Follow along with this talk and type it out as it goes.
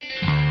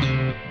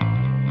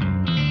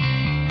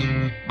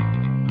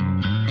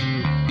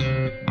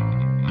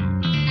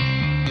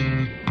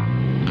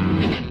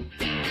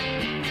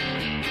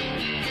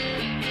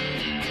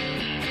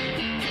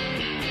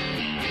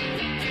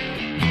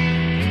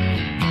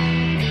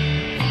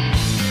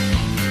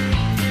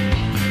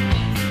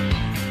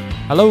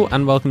Hello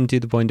and welcome to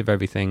The Point of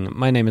Everything.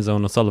 My name is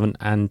Owen O'Sullivan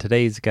and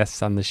today's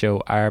guests on the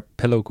show are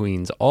Pillow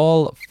Queens,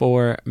 all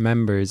four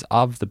members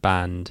of the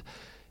band.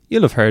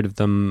 You'll have heard of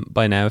them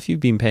by now if you've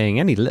been paying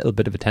any little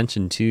bit of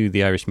attention to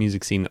the Irish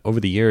music scene over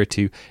the year or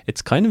two.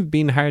 It's kind of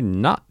been hard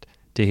not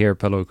to hear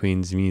Pillow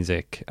Queens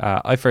music.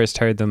 I first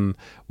heard them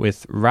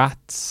with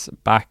Rats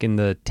back in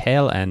the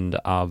tail end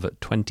of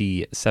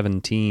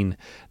 2017.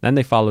 Then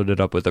they followed it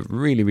up with a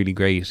really, really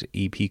great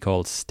EP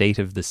called State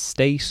of the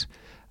State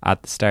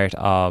at the start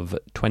of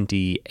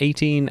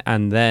 2018,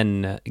 and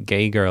then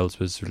Gay Girls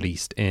was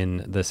released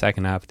in the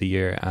second half of the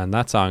year, and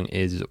that song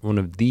is one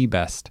of the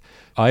best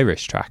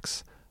Irish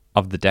tracks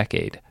of the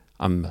decade.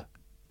 I'm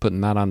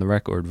putting that on the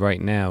record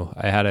right now.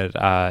 I had it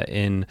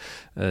in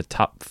the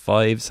top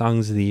 5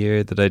 songs of the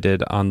year that I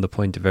did on The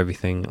Point of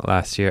Everything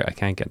last year. I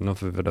can't get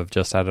enough of it. I've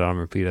just had it on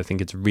repeat. I think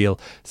it's a real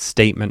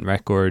statement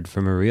record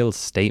from a real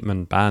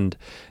statement band.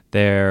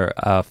 They're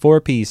a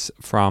 4-piece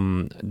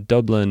from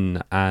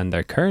Dublin and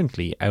they're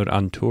currently out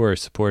on tour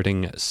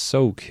supporting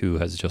Soak, who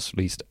has just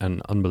released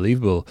an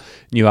unbelievable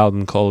new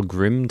album called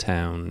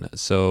Grimtown.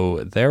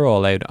 So they're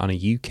all out on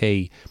a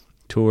UK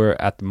tour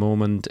at the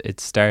moment. It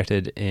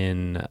started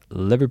in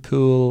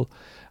Liverpool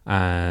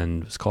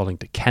and was calling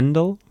to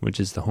Kendal, which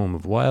is the home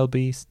of Wild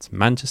Beasts,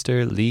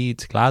 Manchester,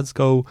 Leeds,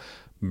 Glasgow,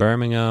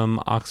 Birmingham,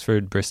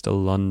 Oxford, Bristol,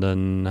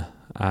 London,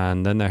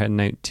 and then they're heading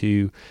out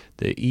to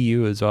the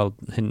EU as well,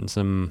 hitting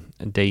some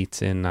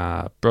dates in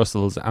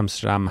Brussels,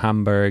 Amsterdam,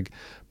 Hamburg,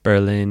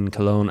 Berlin,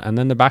 Cologne, and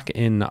then they're back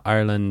in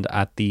Ireland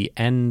at the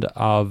end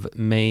of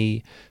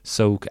May.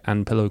 Soak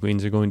and Pillow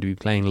Queens are going to be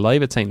playing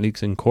live at St.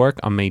 Luke's in Cork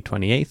on May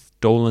 28th,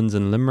 Dolan's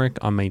in Limerick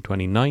on May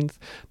 29th,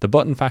 the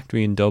Button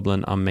Factory in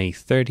Dublin on May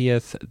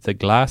 30th, the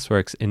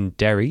Glassworks in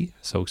Derry,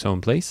 Soak's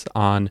home place,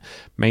 on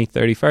May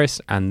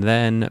 31st, and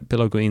then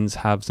Pillow Queens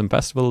have some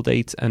festival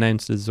dates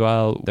announced as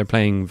well. They're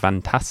playing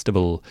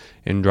Vantastival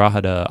in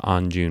Drogheda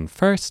on June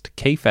 1st,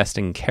 K-Fest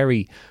in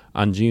Kerry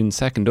on June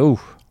 2nd. Oh,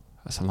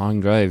 that's a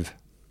long drive.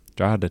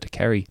 Drogheda to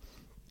Kerry,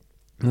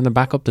 and then they're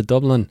back up to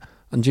Dublin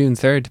on June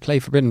 3rd to play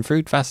Forbidden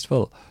Fruit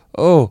Festival.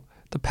 Oh,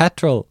 the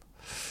petrol.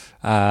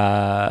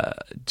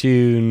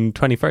 June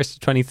 21st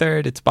to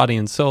 23rd, it's Body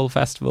and Soul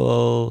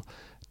Festival.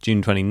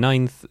 June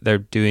 29th, they're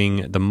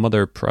doing the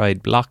Mother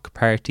Pride Block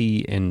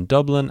Party in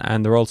Dublin,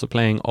 and they're also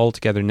playing All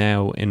Together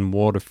Now in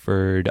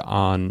Waterford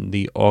on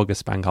the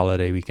August bank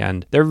holiday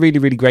weekend. They're a really,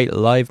 really great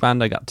live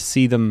band. I got to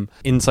see them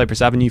in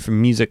Cypress Avenue for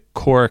Music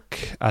Cork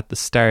at the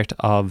start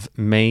of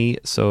May,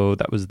 so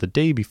that was the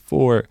day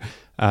before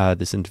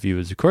this interview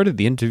was recorded.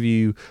 The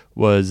interview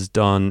was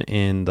done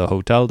in the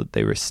hotel that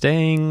they were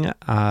staying.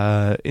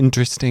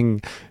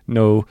 Interesting,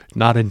 no,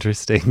 not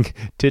interesting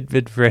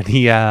tidbit for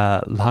any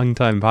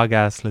long-time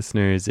podcast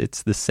listeners.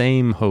 It's the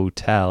same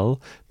hotel,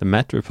 the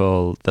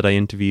Metropole, that I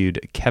interviewed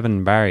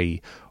Kevin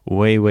Barry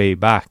way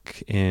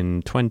back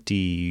in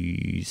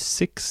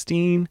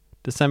 2016,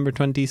 December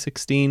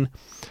 2016.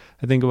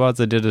 I think it was.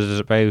 I did it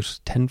at about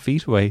 10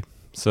 feet away.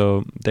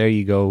 So there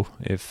you go.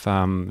 If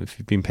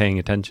you've been paying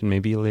attention,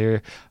 maybe you'll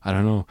hear, I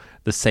don't know,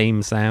 the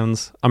same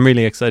sounds. I'm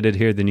really excited to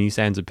hear the new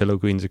sounds that Pillow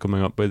Queens are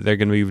coming up with. They're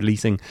going to be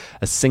releasing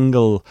a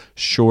single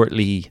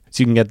shortly,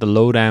 so you can get the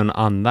lowdown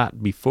on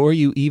that before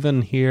you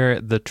even hear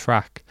the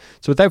track.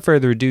 So without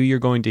further ado, you're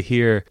going to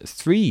hear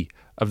 3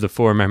 of the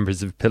 4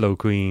 members of Pillow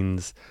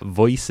Queen's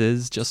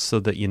voices, just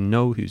so that you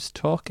know who's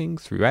talking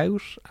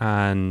throughout.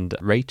 And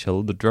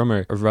Rachel, the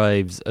drummer,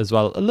 arrives as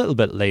well a little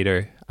bit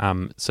later,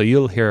 so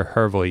you'll hear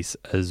her voice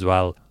as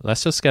well.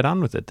 Let's just get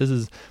on with it. This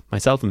is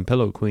myself and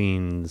Pillow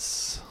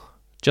Queens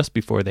just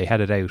before they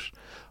headed out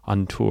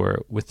on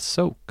tour with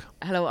Soak.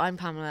 Hello, I'm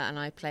Pamela and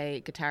I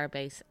play guitar,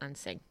 bass and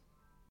sing.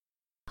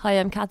 Hi,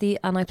 I'm Cathy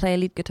and I play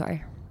lead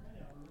guitar.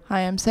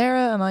 Hi, I'm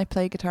Sarah and I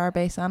play guitar,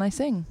 bass and I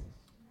sing.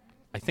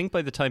 I think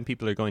by the time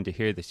people are going to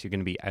hear this, you're going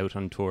to be out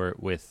on tour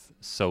with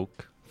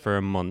Soak for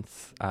a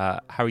month.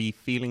 How are you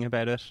feeling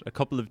about it? A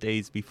couple of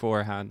days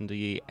beforehand, are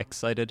you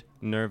excited,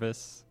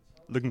 nervous,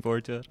 looking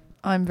forward to it?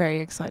 I'm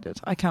very excited.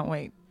 I can't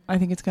wait. I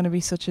think it's going to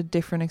be such a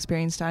different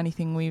experience to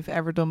anything we've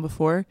ever done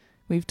before.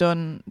 We've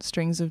done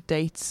strings of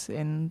dates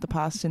in the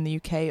past in the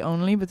UK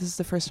only, but this is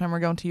the first time we're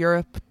going to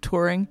Europe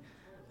touring,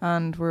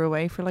 and we're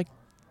away for like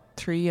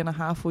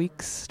 3.5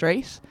 weeks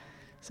straight.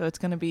 So it's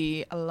going to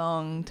be a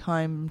long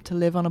time to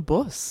live on a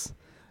bus.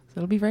 So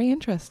it'll be very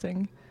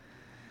interesting.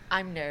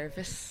 I'm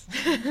nervous.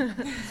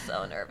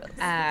 So nervous.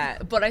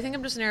 But I think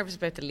I'm just nervous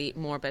about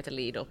more about the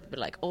lead up. But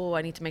like, oh,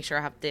 I need to make sure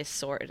I have this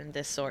sorted and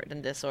this sorted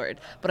and this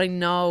sorted. But I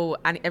know,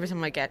 and every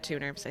time I get too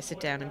nervous, I sit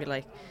down and be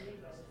like,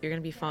 you're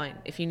going to be fine.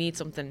 If you need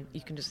something,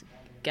 you can just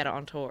get it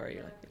on tour.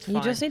 You're like, it's fine.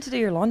 You just need to do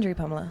your laundry,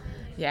 Pamela.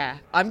 Yeah.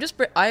 I'm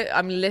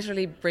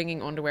literally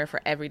bringing underwear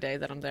for every day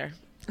that I'm there.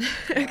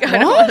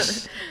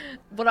 What?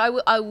 But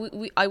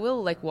I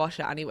will like wash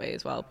it anyway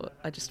as well. But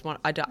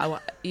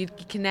you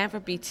can never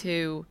be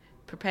too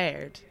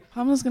prepared.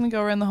 Pamela's going to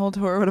go around the whole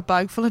tour with a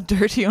bag full of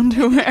dirty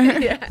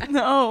underwear. Yeah.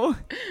 No.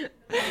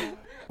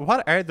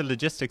 What are the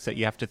logistics that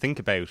you have to think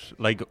about?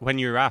 Like, when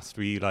you're asked,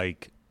 were you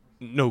like,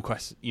 no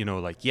question,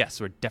 like,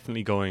 yes, we're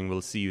definitely going,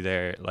 we'll see you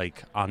there,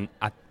 like,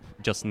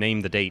 just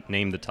name the date,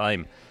 name the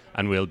time,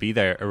 and we'll be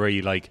there? Or were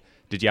you like,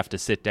 did you have to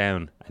sit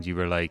down and you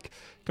were like,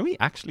 can we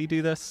actually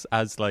do this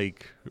as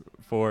like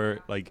for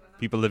like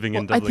people living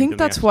in Dublin? I think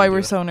that's why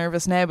we're so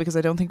nervous now, because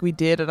I don't think we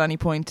did at any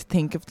point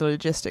think of the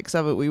logistics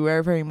of it. We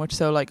were very much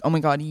so like, oh my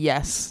God,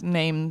 yes,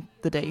 name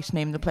the date,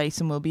 name the place,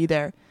 and we'll be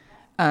there.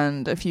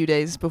 And a few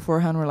days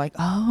beforehand, we're like,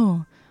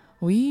 oh,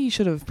 we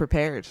should have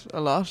prepared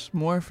a lot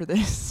more for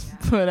this.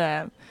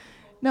 But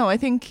no, I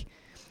think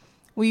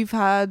we've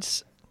had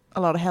a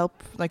lot of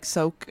help. Like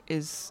Soak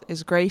is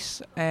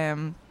great.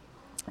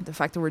 The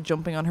fact that we're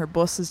jumping on her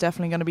bus is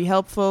definitely going to be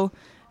helpful,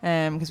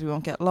 because we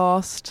won't get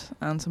lost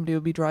and somebody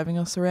will be driving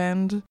us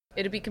around.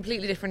 It'd be a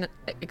completely different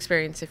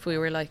experience if we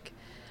were like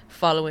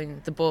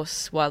following the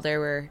bus while they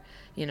were,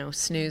 you know,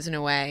 snoozing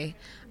away,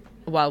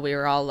 while we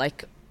were all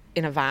like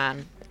in a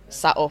van,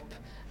 sat up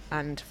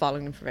and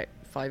following them for about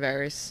 5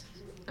 hours,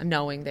 and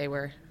knowing they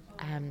were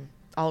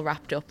all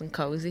wrapped up and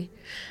cozy.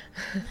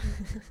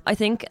 I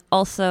think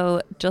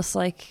also just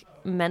like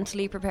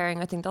mentally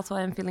preparing, I think that's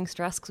why I'm feeling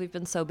stressed, because we've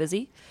been so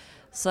busy.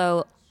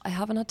 So I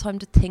haven't had time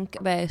to think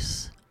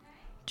about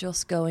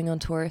just going on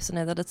tour. So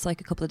now that it's like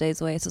a couple of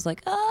days away, it's just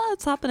like,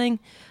 it's happening.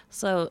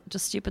 So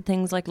just stupid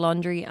things like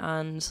laundry,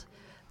 and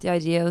the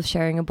idea of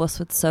sharing a bus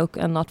with Soak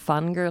and not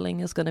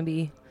fangirling is going to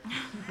be,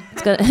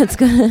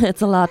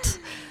 it's a lot.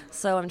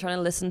 So I'm trying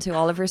to listen to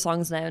all of her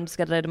songs now and just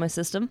get it out of my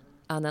system.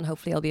 And then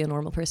hopefully I'll be a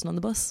normal person on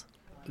the bus.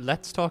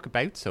 Let's talk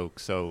about Soak.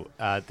 So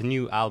the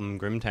new album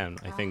Grimtown,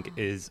 I think,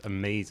 is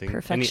amazing.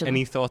 Perfection.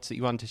 Any thoughts that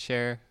you want to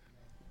share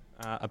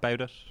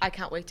about it? I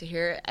can't wait to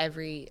hear it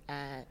every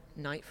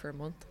night for a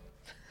month.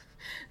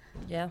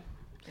 Yeah.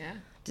 Yeah.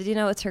 Did you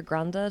know it's her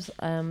granddad,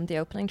 the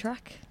opening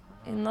track?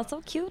 Isn't that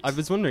so cute? I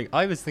was wondering,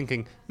 I was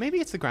thinking, maybe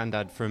it's the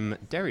granddad from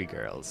Derry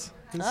Girls.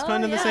 It's Oh,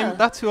 kind of the yeah. same.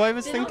 That's who I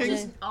was thinking.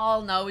 Yeah.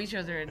 All know each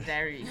other in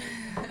Derry.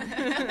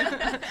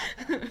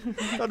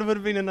 Thought it would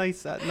have been a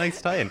nice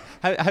tie-in.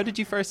 How did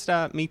you first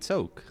meet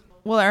Soak?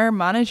 Well, our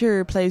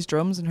manager plays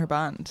drums in her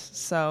band,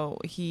 so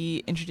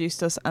he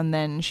introduced us, and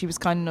then she was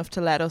kind enough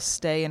to let us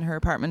stay in her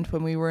apartment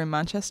when we were in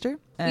Manchester.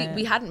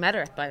 We hadn't met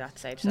her by that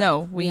stage.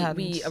 No, we hadn't.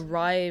 We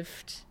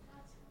arrived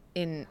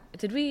in...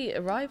 Did we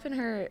arrive in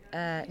her...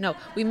 no,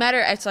 we met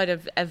her outside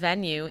of a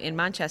venue in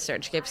Manchester,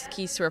 and she gave us the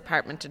keys to her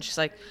apartment, and she's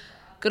like,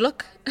 good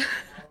luck.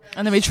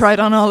 And then we tried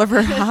on all of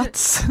her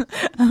hats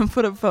and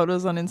put up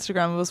photos on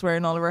Instagram of us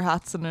wearing all of her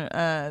hats. And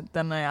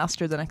then I asked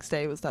her the next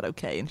day, was that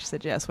okay? And she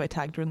said yes, so I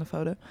tagged her in the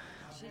photo.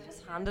 She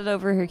just handed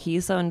over her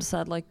keys though and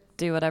said like,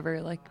 do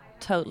whatever, like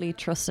totally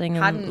trusting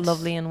and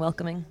lovely and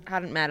welcoming.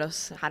 Hadn't met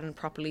us, hadn't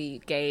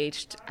properly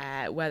gauged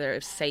whether it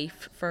was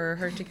safe for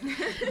her to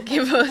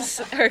give us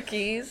her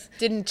keys.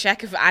 Didn't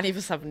check if any of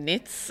us have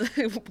knits,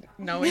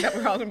 knowing that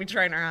we're all going to be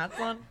trying our hats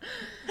on.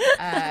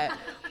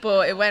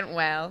 But it went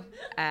well,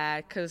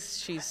 because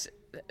she's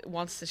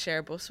wants to share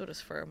a bus with us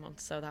for a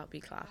month, so that would be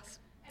class.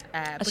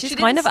 But She's she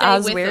kind of didn't stay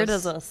as with weird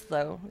us. as us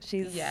though.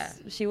 Yeah.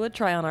 She would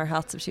try on our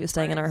hats if she was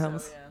staying in our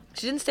homes.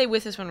 She didn't stay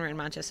with us when we were in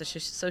Manchester,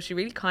 so she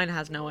really kind of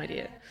has no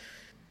idea.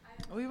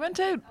 We went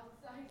out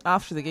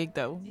after the gig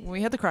though.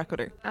 We had the crack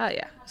with her. Ah,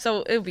 yeah.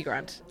 So it would be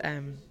grand.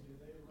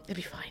 It'll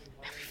be fine.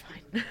 It'll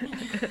be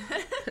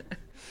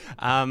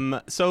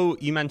fine. So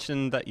you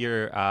mentioned that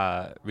you're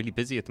really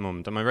busy at the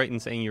moment. Am I right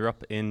in saying you're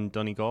up in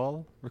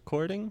Donegal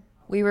recording?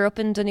 We were up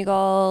in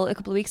Donegal a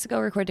couple of weeks ago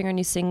recording our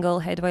new single,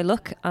 How Do I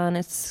Look? And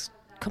it's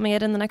coming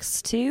out in the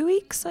next 2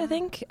 weeks, I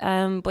think.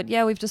 But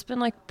yeah, we've just been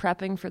like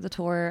prepping for the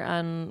tour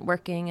and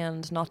working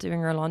and not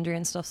doing our laundry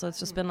and stuff. So it's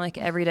just been like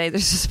every day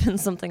there's just been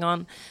something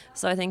on.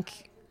 So I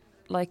think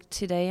like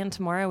today and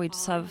tomorrow we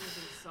just have...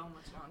 so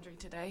much laundry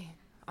today.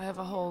 I have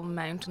a whole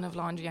mountain of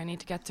laundry I need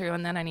to get through,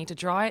 and then I need to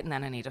dry it, and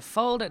then I need to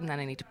fold it, and then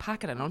I need to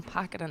pack it and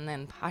unpack it and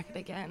then pack it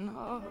again.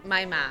 Oh.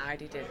 My ma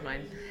already did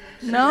mine.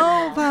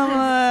 No,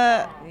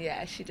 Pamela.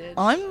 Yeah, she did.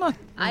 I'm not.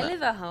 I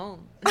live at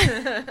home.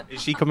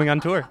 Is she coming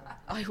on tour?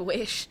 I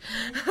wish.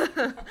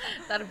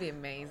 That'd be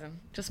amazing.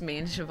 Just me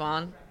and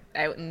Siobhan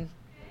out in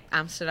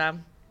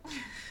Amsterdam.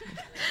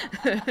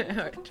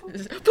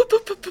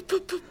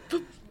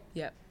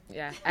 Yep.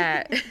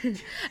 Yeah.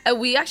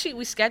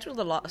 We scheduled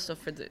a lot of stuff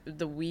for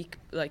the week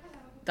like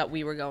that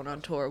we were going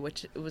on tour,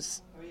 which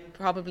was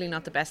probably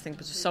not the best thing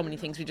because there's so many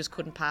things we just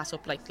couldn't pass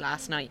up, like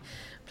last night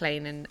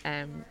playing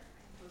in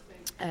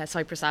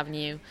Cypress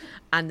Avenue.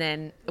 And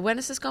then when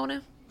is this going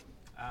out?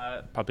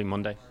 Probably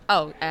Monday.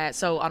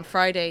 So on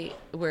Friday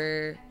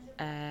we're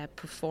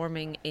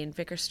performing in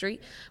Vicar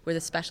Street. We're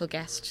the special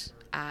guest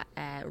at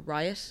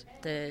Riot,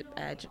 the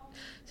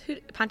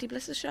Panty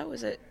Bliss's show,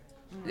 is it?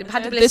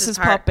 This is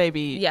Pop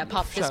Baby. Yeah,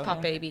 show,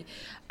 Pop Baby.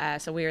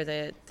 So we're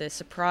the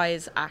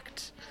surprise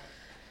act.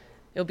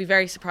 It'll be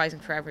very surprising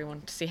for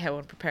everyone to see how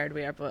unprepared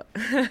we are, but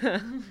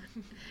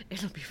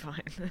it'll be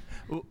fine.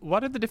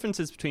 What are the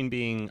differences between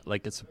being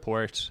like a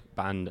support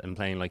band and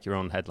playing like your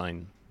own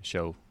headline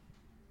show?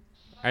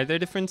 Are there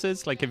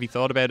differences? Like, have you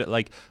thought about it?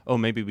 Like, oh,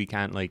 maybe we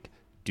can't like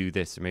do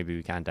this, or maybe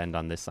we can't end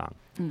on this song.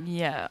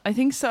 Yeah, I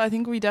think so. I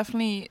think we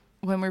definitely,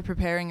 when we're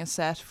preparing a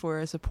set for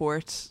a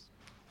support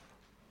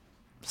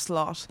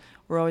slot,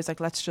 we're always like,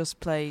 let's just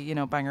play, you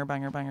know, banger,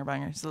 banger, banger,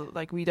 banger. So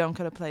like we don't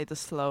kind of play the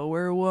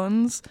slower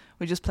ones.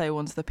 We just play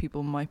ones that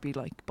people might be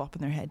like bopping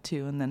their head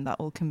to, and then that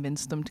will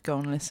convince them to go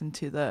and listen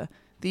to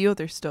the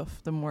other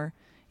stuff, the more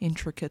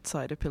intricate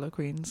side of Pillow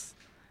Queens.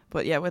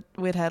 But yeah,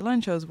 with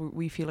headline shows,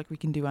 we feel like we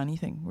can do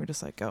anything. We're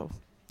just like, oh,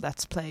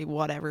 let's play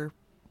whatever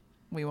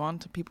we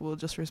want. People will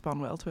just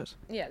respond well to it.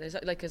 Yeah,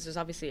 there's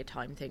obviously a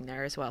time thing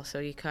there as well. So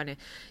you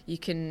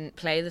can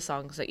play the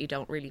songs that you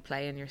don't really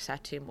play in your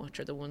set too much,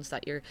 or the ones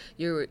that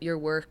you're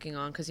working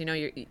on, because you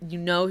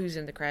know who's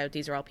in the crowd.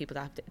 These are all people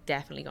that have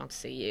definitely gone to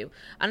see you.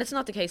 And it's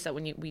not the case that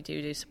when we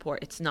do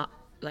support, it's not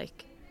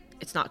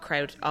a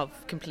crowd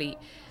of complete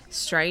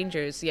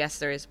strangers. Yes,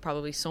 there is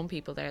probably some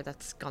people there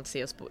that's gone to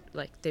see us, but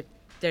like they're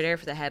there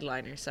for the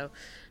headliner. So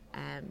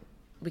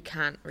we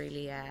can't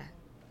really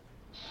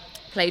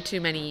play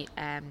too many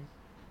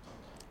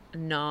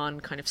non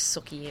kind of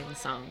sucky in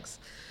songs.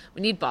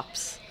 We need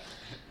bops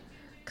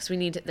because we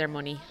need their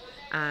money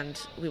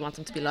and we want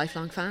them to be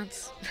lifelong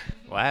fans.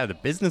 Wow, the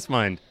business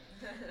mind.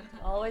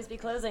 Always be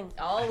closing.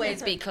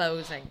 Always be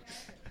closing.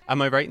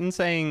 Am I right in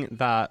saying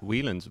that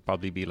Whelan's would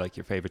probably be like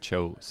your favourite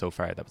show so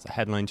far? That was a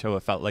headline show.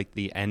 It felt like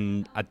the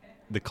end,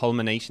 the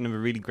culmination of a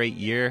really great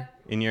year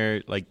in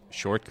your like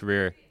short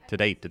career to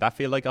date. Did that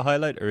feel like a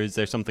highlight, or is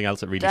there something else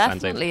that really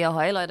stands out? Definitely a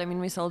highlight. I mean,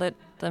 we sold it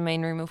the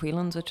main room of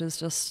Whelan's, which is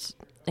just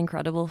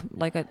incredible.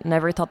 Like, I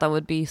never thought that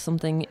would be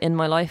something in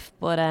my life.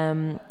 But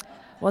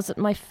was it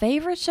my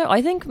favourite show?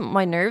 I think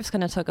my nerves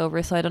kind of took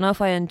over, so I don't know if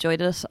I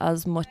enjoyed it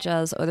as much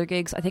as other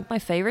gigs. I think my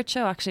favourite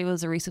show actually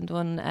was a recent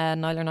one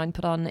Niler 9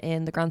 put on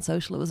in the Grand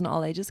Social. It was an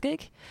all ages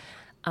gig,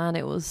 and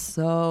it was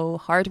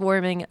so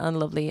heartwarming and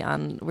lovely,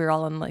 and we were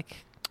all on like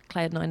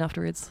cloud nine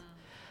afterwards.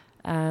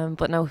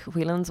 But no,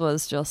 Whelan's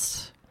was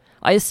just...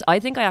 I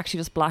think I actually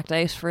just blacked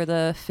out for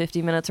the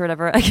 50 minutes or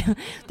whatever.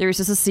 There was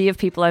just a sea of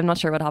people. I'm not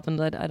sure what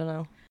happened. I don't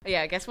know.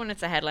 Yeah, I guess when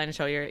it's a headline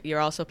show, you're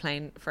also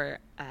playing for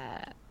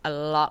a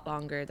lot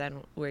longer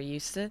than we're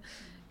used to.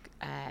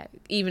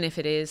 Even if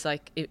it is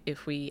like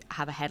if we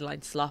have a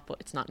headline slot, but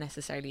it's not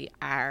necessarily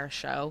our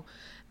show,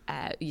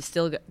 you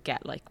still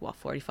get like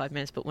 45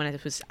 minutes. But when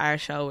it was our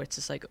show, it's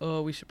just like,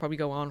 oh, we should probably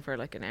go on for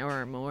like an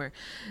hour or more.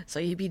 So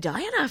you'd be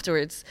dying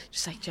afterwards,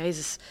 just like,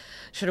 Jesus,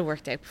 should have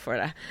worked out before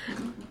that.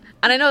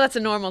 And I know that's a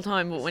normal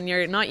time, but when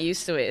you're not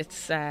used to it,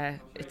 it's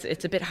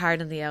a bit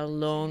hard on the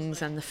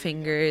lungs and the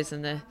fingers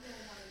and the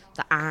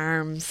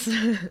arms.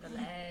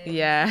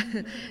 Yeah,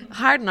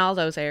 hard in all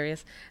those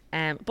areas.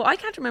 But I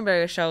can't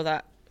remember a show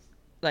that,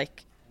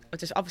 like,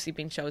 there's obviously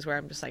been shows where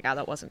I'm just like,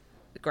 that wasn't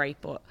great,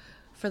 but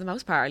for the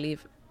most part I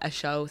leave a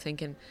show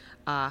thinking,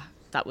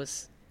 that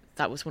was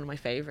one of my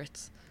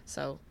favourites.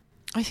 So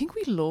I think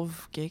we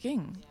love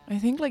gigging. I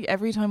think like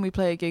every time we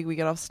play a gig, we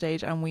get off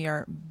stage and we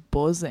are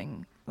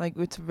buzzing. Like,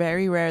 it's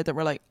very rare that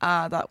we're like,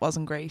 that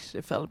wasn't great,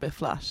 it felt a bit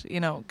flat, you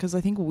know, because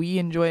I think we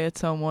enjoy it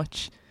so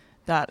much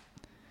that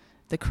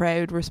the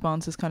crowd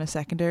response is kind of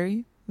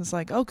secondary. It's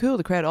like, oh cool,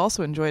 the crowd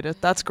also enjoyed it,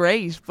 that's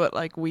great. But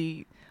like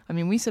we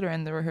sit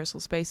around the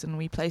rehearsal space and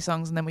we play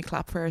songs and then we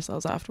clap for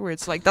ourselves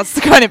afterwards. Like, that's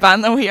the kind of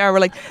band that we are.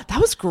 We're like,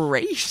 that was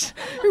great,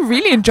 we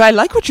really enjoy, I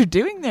like what you're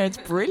doing there, it's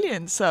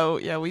brilliant. So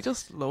yeah, we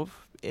just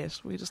love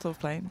it, we just love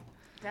playing.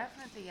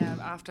 Definitely, yeah.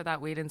 After that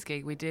Whelan's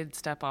gig, we did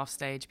step off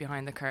stage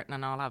behind the curtain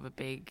and all have a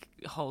big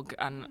hug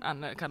and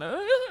a kind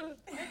of...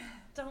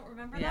 Don't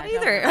remember that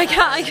either. I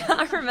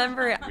can't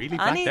remember really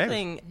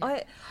anything.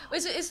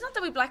 It's not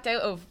that we blacked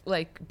out of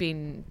like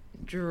being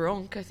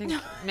drunk. I think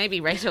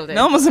maybe Rachel did.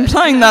 No one was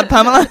implying that,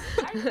 Pamela.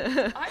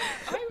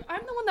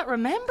 I'm the one that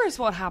remembers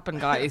what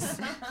happened, guys.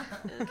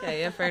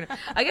 Okay, yeah, fair enough.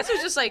 I guess it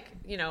was just like,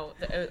 you know,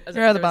 there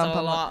was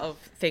a lot of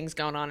things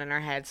going on in our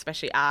heads,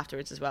 especially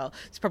afterwards as well.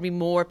 There's probably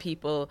more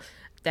people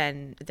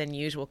than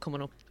usual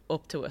coming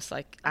up to us,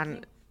 like,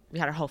 and we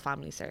had our whole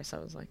families there, so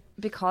it was like,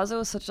 because it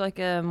was such like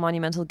a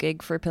monumental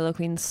gig for Pillow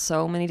Queens,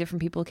 so many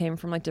different people came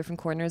from like different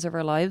corners of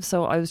our lives,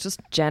 so I was just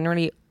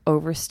generally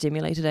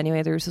overstimulated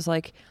anyway. There was just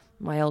like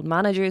my old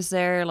managers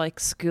there, like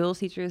school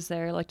teachers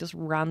there, like just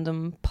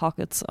random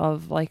pockets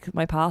of like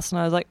my past, and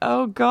I was like,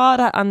 oh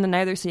god. And then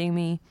now they're seeing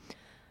me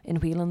in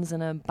Whelan's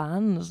in a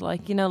band,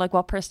 like, you know, like,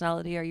 what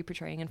personality are you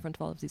portraying in front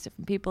of all of these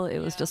different people? It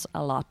was just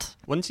a lot.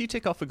 Once you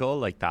tick off a goal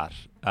like that,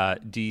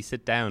 do you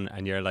sit down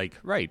and you're like,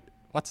 right,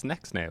 what's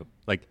next now?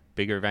 Like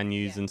bigger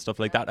venues and stuff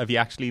like that. Have you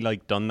actually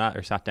like done that,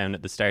 or sat down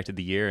at the start of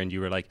the year and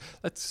you were like,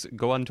 let's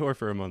go on tour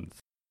for a month?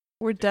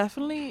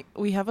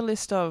 We have a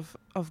list of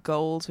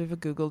goals. We have a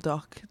Google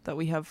Doc that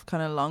we have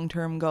kind of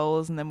long-term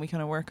goals, and then we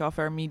kind of work off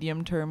our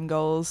medium-term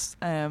goals.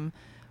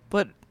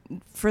 But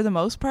for the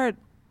most part,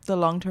 the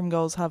long-term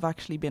goals have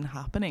actually been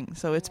happening.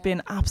 So it's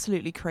been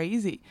absolutely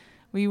crazy.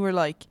 We were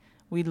like,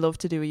 we'd love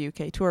to do a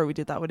UK tour. We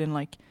did that within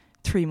like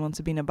 3 months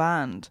of being a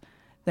band.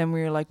 Then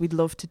we were like, we'd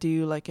love to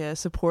do like a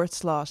support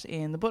slot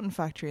in the Button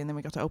Factory. And then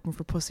we got to open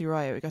for Pussy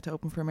Riot. We got to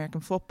open for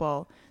American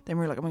football. Then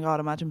we were like, oh my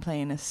God, imagine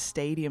playing a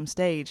stadium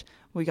stage.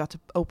 We got to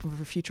open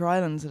for Future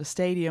Islands at a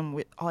stadium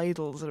with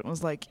idols. And it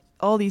was like,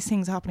 all these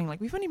things happening. Like,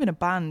 we've only been a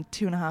band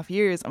 2.5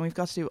 years and we've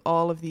got to do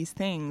all of these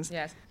things.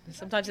 Yes.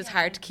 Sometimes it's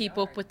hard to keep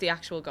up with the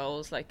actual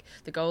goals. Like,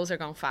 the goals are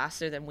going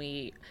faster than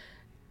we.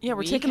 Yeah, we're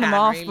we taking can, them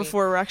off really.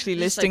 before we're actually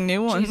Just listing like,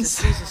 new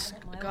ones. Jesus,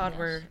 God,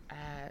 we're.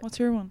 What's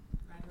your one?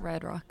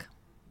 Red Rock.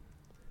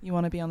 You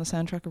want to be on the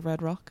soundtrack of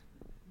Red Rock?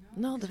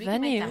 No, the we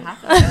can make venue. that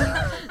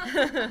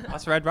happen.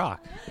 That's Red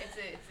Rock. It's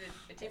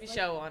a TV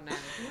show on.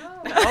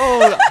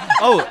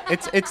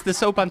 It's the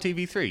soap on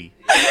TV3.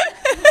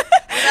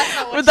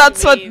 But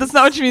that's not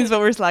what she means. But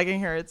we're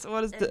slagging her. It's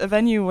what is a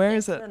venue? Where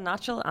is it? The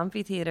Natural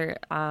Amphitheater.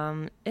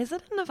 Is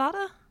it in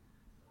Nevada?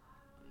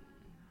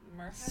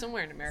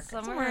 Somewhere in America.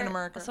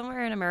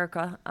 Somewhere in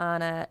America,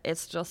 and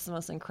it's just the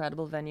most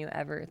incredible venue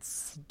ever.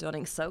 It's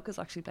stunning. Soak has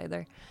actually played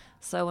there.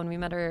 So when we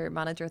met our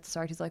manager at the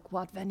start, he's like,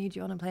 "What venue do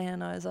you want to play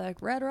in?" I was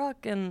like, "Red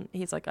Rock," and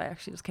he's like, "I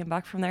actually just came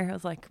back from there." I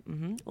was like,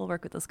 "We'll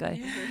work with this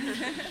guy."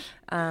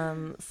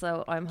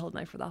 So I'm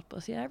holding out for that,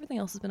 but yeah, everything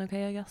else has been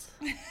okay, I guess.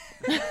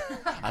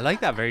 I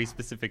like that very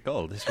specific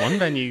goal. This one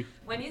venue.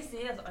 When you see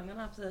it, I'm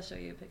gonna have to show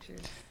you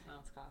pictures.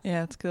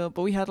 Yeah, it's cool.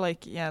 But we had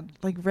like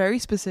very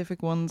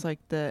specific ones, like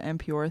the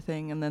NPR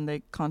thing, and then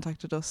they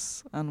contacted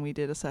us and we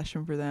did a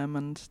session for them,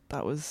 and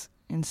that was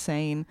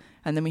insane.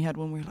 And then we had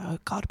one where we were like, oh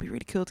god, it'd be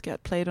really cool to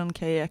get played on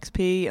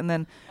KXP, and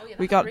then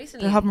we got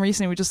recently. That happened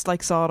recently. We just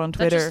like saw it on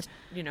Twitter. Just,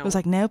 you know, it was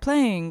like, now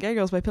playing Gay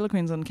Girls by Pillow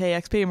Queens on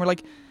KXP, and we're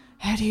like,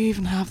 how do you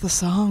even have the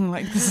song?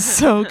 Like, this is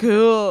so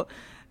cool.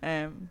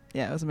 Yeah,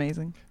 it was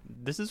amazing.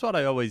 This is what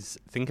I always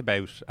think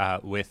about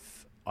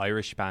with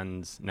Irish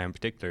bands now in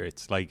particular.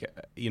 It's like,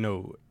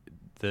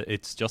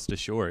 it's just a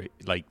shore.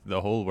 Like, the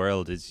whole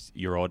world is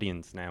your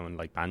audience now, and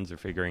like bands are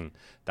figuring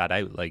that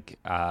out. Like,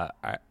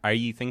 are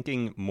you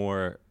thinking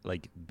more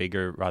like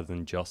bigger rather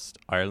than just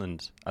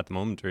Ireland at the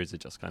moment, or is it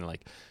just kind of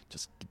like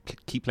just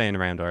keep playing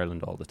around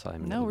Ireland all the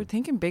time? No, we're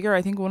thinking bigger.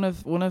 I think one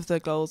of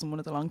the goals and one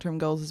of the long-term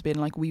goals has been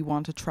like, we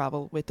want to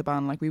travel with the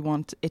band. Like, we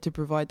want it to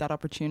provide that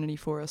opportunity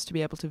for us to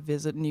be able to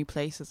visit new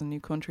places and new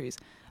countries.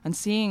 And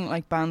seeing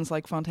like bands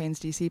like Fontaines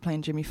DC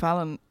playing Jimmy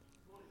Fallon,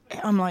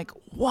 I'm like,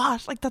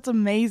 what? Like, that's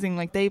amazing.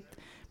 Like, they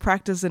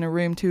practice in a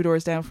room 2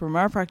 doors down from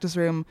our practice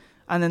room,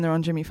 and then they're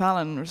on Jimmy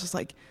Fallon. We're just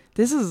like,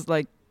 this is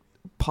like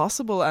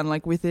possible and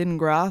like within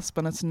grasp,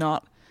 and it's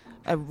not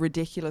a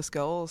ridiculous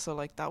goal. So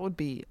like, that would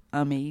be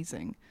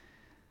amazing.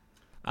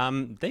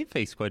 They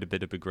face quite a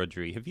bit of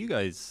begrudgery. Have you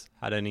guys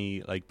had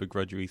any like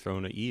begrudgery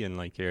thrown at you in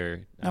like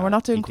your? No, we're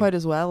not doing quite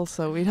as well,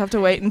 so we'd have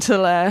to wait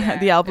until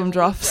the album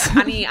drops.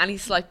 Any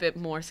slight bit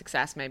more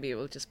success, maybe it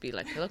will just be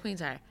like, Pillow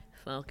Queens are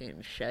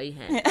fucking shy.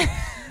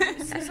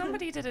 So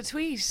somebody did a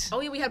tweet.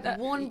 Oh yeah, we had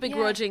one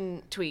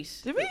begrudging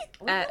tweet. Did we?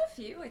 We had a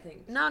few, I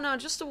think. No,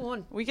 just the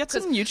one. We get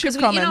some YouTube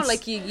comments. You know,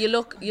 like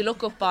you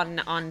look up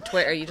on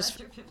Twitter. You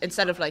just,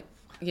 instead of like,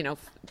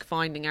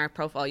 finding our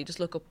profile, you just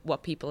look up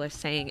what people are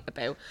saying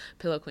about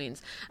Pillow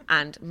Queens,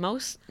 and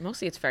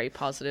mostly it's very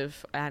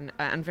positive and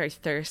very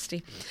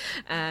thirsty,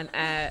 and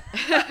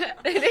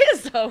it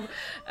is though.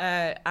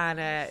 And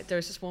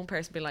there's just one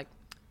person being like,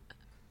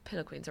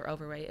 Pillow Queens are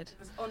overrated.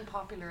 It's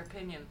unpopular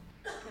opinion.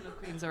 Pillow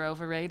Queens are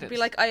overrated. Be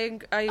like, I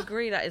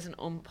agree, that is an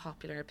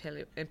unpopular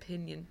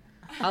opinion.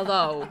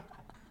 Although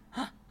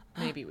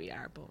maybe we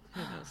are, but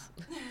who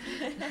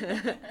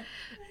knows.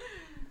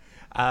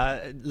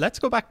 Let's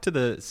go back to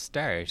the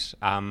start.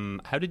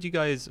 How did you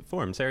guys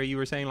form? Sarah, you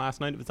were saying last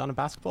night it was on a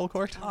basketball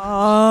court?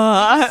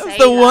 It's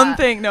the one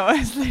thing. No,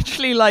 it's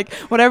literally like,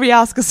 whatever you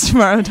ask us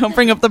tomorrow, don't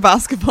bring up the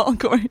basketball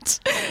court.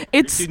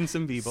 It's shooting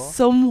some b-ball.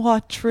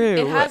 Somewhat true.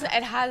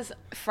 It has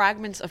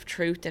fragments of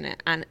truth in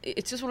it, and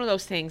it's just one of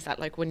those things that,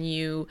 like, when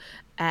you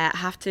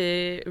have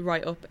to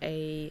write up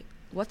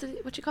what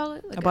you call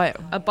it? Like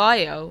a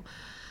bio.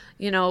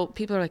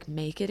 People are like,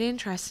 make it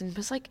interesting. But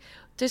it's like,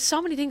 there's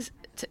so many things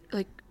to,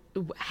 like,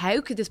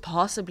 how could this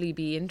possibly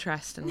be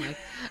interesting? Like,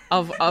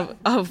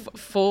 of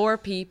 4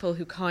 people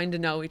who kind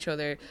of know each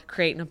other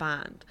creating a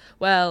band.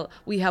 Well,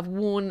 we have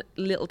one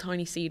little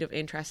tiny seed of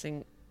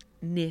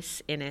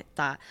interestingness in it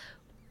that,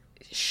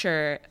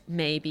 sure,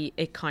 maybe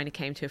it kind of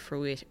came to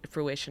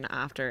fruition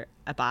after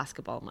a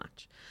basketball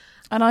match.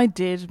 And I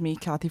did meet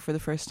Cathy for the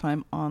first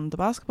time on the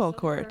basketball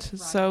court,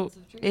 so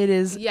it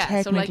is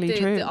technically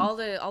true. All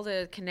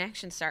the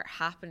connections start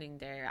happening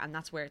there, and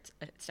that's where it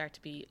started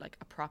to be like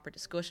a proper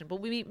discussion. But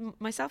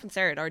myself and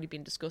Sarah had already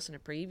been discussing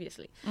it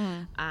previously,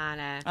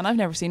 and I've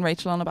never seen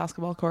Rachel on a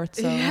basketball court,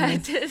 so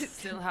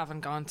still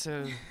haven't gone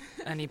to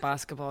any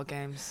basketball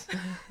games.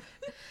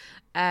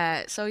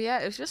 So yeah,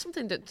 it was just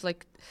something that,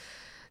 like,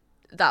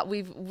 that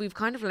we've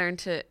kind of learned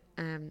to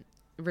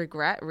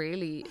regret,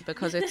 really,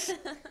 because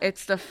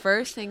it's the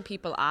first thing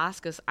people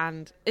ask us,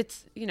 and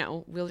it's,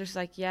 we'll just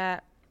like,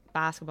 yeah,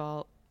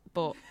 basketball,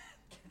 but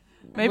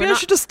maybe I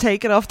should just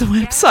take it off the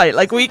website.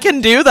 Like, we can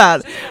do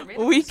that.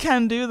 We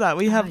can do that.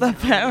 We have that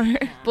power.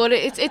 But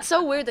it's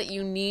so weird that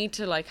you need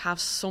to, like, have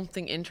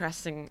something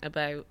interesting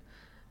about.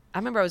 I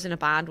remember I was in a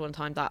band one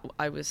time that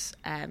I was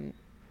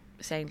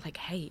saying like,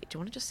 hey, do you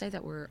want to just say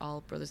that we're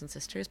all brothers and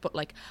sisters, but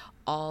like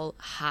all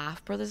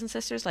half brothers and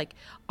sisters? Like,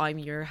 I'm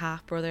your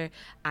half brother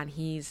and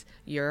he's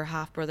your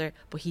half brother,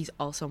 but he's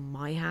also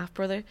my half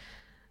brother.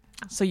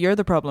 So you're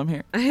the problem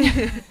here.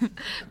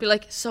 Be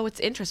like, so it's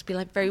interesting. Be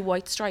like, very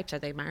white stripes. Are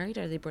they married?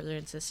 Are they brother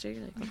and sister?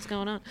 Like, what's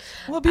going on?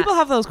 Well, people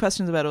have those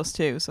questions about us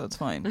too, so it's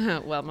fine.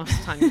 Well, most of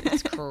the time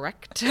it's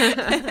correct.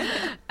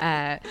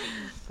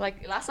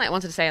 Like last night I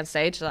wanted to say on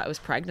stage that I was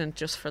pregnant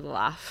just for the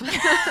laugh.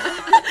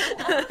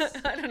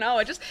 I don't know,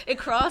 it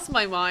crossed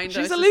my mind.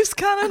 She's a loose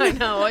cannon. I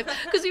know,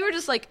 because we were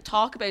just like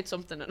talk about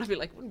something and I'd be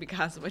like, wouldn't be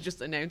gas if I just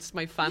announced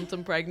my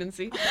phantom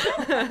pregnancy.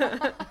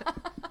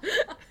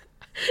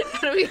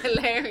 It'd be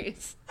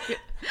hilarious.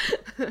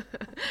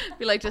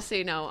 Be like, just so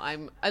you know,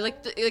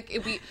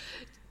 it'd be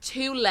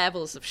 2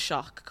 levels of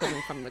shock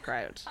coming from the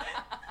crowd.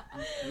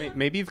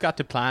 Maybe you've got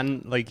to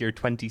plan like your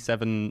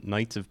 27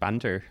 nights of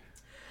banter.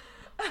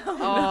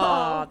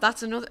 Oh,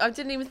 that's another. I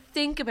didn't even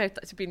think about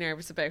that, to be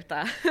nervous about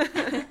that.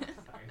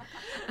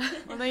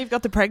 Well, now you've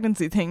got the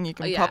pregnancy thing. You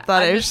can pop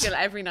I'm that just out.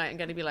 every night I'm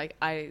going to be like,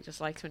 I just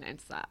like to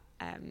announce that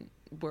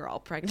we're all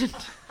pregnant.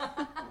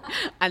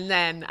 And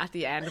then at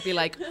the end, it'll be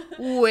like,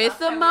 with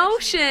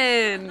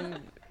emotion.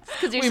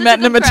 We met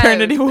in a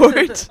maternity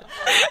ward.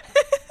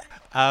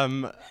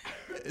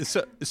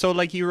 So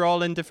like you were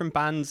all in different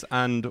bands,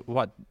 and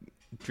what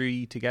drew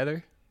you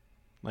together?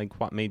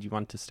 Like, what made you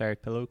want to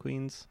start Pillow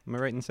Queens? Am I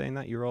right in saying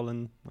that you were all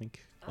in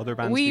like other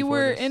bands? We before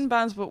were this? in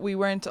bands, but we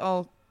weren't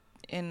all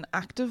in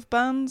active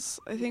bands,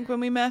 I think, when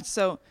we met.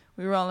 So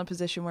we were all in a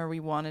position where we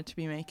wanted to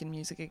be making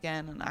music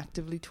again and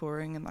actively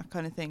touring and that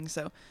kind of thing.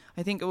 So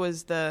I think it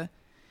was the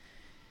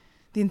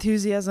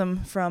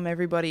enthusiasm from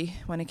everybody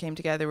when it came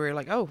together. We were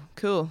like, oh,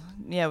 cool,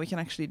 yeah, we can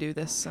actually do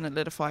this. And it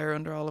lit a fire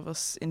under all of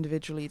us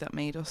individually that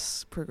made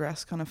us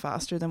progress kind of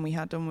faster than we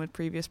had done with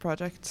previous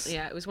projects.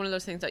 Yeah, it was one of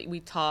those things that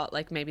we thought,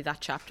 like, maybe that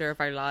chapter of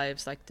our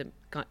lives, like the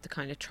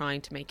kind of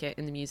trying to make it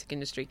in the music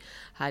industry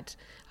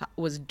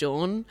was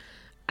done.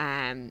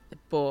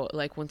 But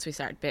like once we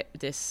started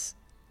this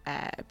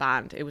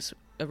band, it was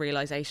a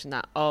realization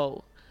that,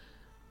 oh,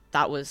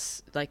 that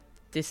was like,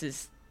 this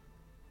is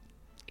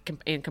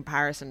in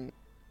comparison,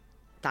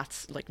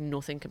 that's like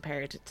nothing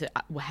compared to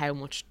how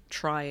much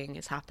trying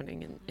is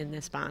happening in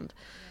this band.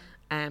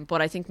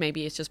 But I think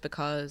maybe it's just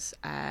because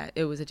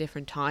it was a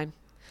different time.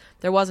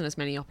 There wasn't as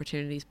many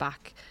opportunities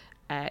back,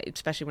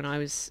 especially when I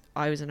was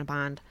in a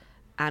band,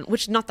 and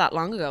which not that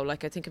long ago.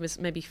 Like I think it was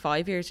maybe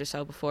 5 years or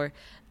so before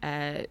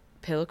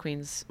Pillow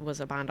Queens was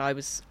a band. I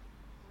was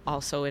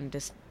also in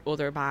this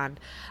other band,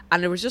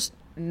 and there was just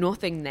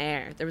nothing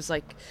there. There was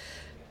like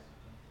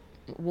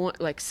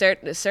a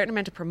certain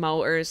amount of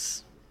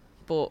promoters,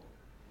 but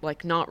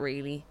like not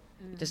really.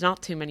 There's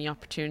not too many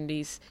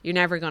opportunities. You're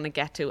never going to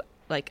get to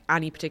like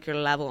any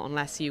particular level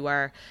unless you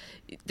are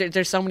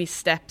there's so many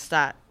steps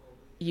that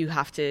you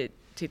have to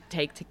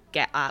take to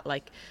get at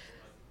like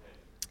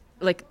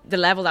the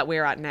level that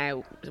we're at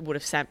now would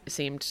have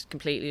seemed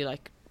completely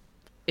like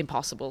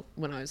impossible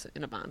when I was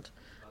in a band.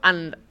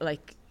 And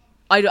like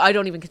I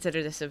don't even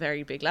consider this a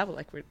very big level.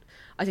 Like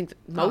I think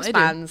that most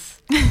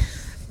bands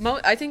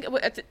I think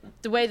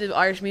the way the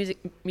Irish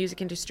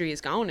music industry is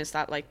going is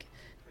that like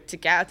to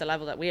get at the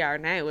level that we are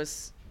now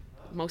is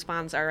most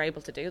bands are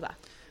able to do that.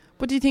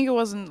 But do you think it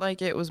wasn't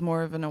like it was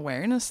more of an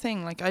awareness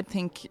thing? Like I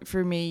think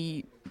for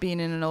me, being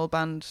in an old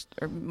band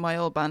or my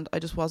old band, I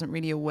just wasn't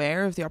really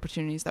aware of the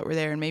opportunities that were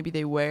there, and maybe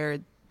they were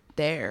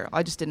there.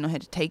 I just didn't know how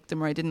to take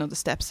them, or I didn't know the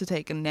steps to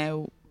take, and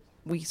now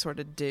we sort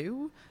of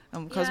do.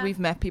 And because we've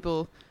met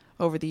people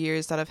over the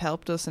years that have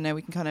helped us, and now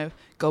we can kind of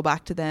go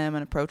back to them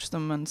and approach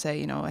them and say,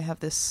 you know, I have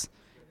this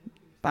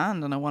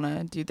band and I want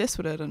to do this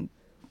with it, and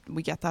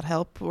we get that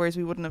help, whereas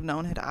we wouldn't have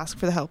known how to ask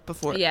for the help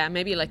before. Yeah,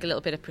 maybe like a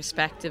little bit of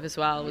perspective as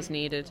well was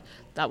needed,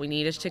 that we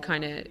needed to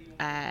kind of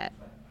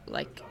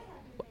like,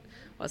 what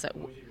was it,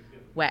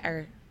 wet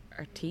our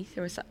teeth,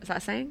 or is that a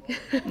saying?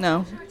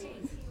 No.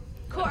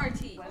 Cut our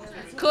teeth.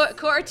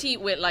 Cut our teeth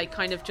with like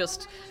kind of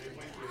just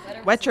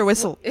Wet your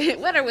whistle.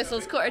 Wet our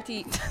whistles, cut our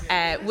teeth,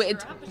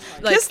 with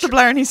like Kiss the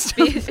Blarney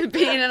stuff.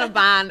 being in a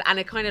band and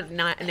it kind of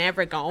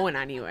never going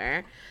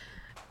anywhere,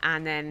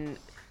 and then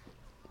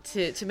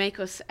to make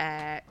us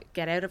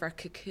get out of our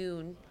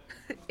cocoon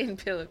in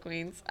Pillow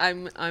Queens.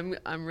 I'm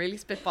really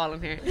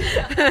spitballing here.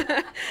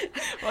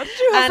 What did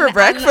you have for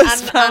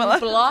breakfast, Pamela?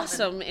 And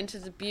blossom into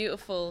the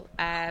beautiful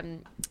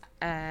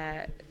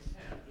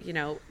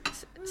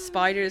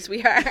spiders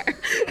we are.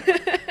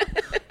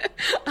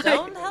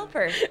 Don't help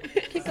her.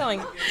 Keep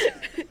going.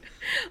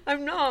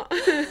 I'm not.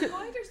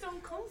 Spiders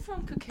don't come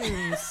from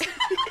cocoons.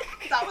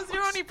 That was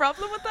your only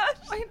problem with that?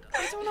 I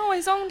don't know.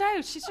 I zoned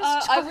out. She's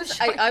just.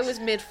 I was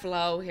mid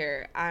flow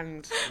here,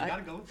 and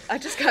I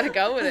just gotta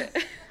go with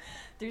it.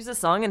 There's a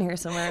song in here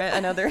somewhere.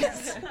 I know there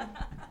is.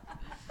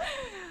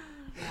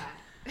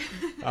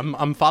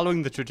 I'm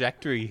following the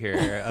trajectory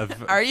here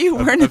of. Are you?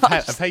 Of, We're of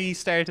not. How you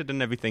started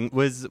and everything.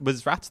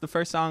 Was Rats the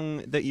first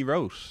song that you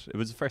wrote? It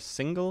was the first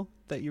single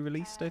that you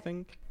released, I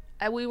think.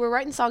 We were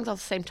writing songs all at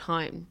the same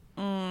time.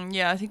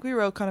 Yeah, I think we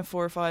wrote kind of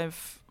 4 or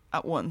 5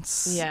 at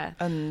once. Yeah.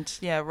 And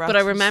Rats But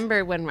I was-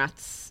 remember when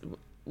Rats,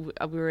 we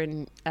were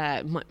in,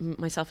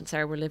 myself and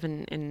Sarah were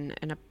living in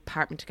an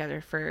apartment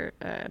together for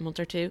a month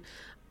or two,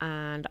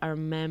 and I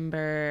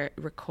remember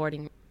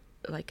recording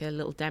like a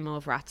little demo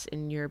of Rats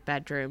in your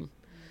bedroom,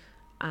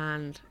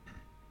 and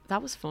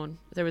that was fun.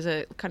 There was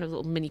a kind of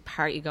little mini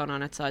party going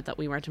on outside that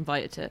we weren't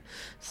invited to.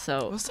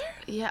 So Was there?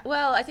 yeah,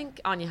 well, I think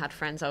Anya had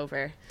friends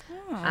over,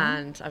 Oh.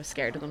 and I was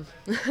scared of them.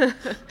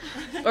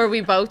 Or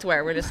we both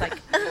were. We're just like,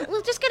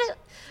 we'll just get it.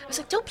 I was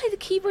like, don't play the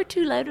keyboard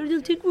too loud or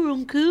they'll think we're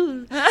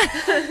uncool.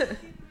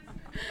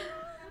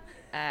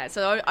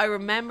 So I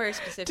remember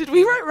specifically. Did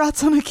we write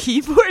Rats on a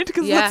keyboard?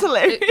 Because that's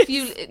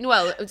hilarious.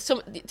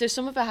 There's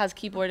some of it has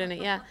keyboard in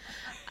it, yeah.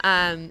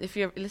 If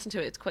you ever listen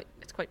to it, it's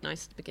quite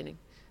nice at the beginning.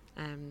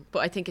 But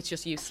I think it's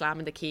just you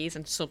slamming the keys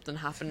and something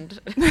happened.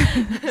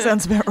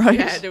 Sounds about right.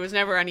 Yeah, there was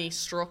never any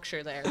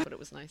structure there, but it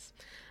was nice.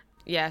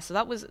 Yeah, so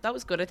that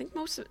was good. I think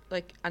most of,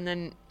 like, and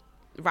then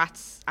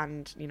Rats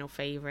and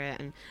Favourite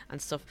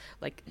and stuff,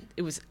 like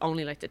it was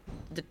only like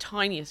the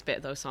tiniest bit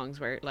of those songs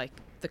where like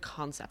the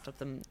concept of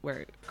them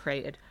were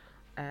created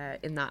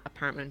in that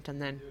apartment,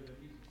 and then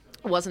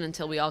it wasn't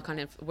until we all kind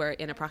of were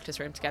in a practice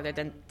room together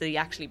then they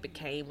actually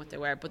became what they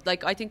were. But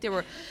like I think they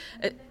were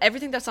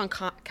everything that's on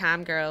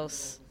Cam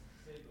Girls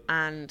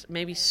and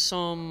maybe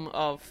some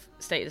of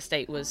State of the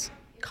State was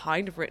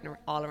kind of written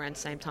all around the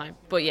same time.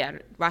 But yeah,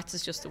 Rats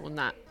is just the one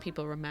that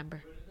people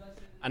remember.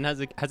 And has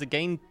it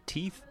gained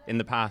teeth in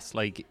the past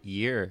like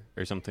year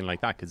or something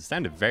like that? Because it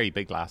sounded very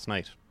big last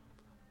night.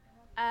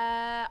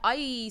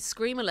 I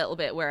scream a little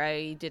bit where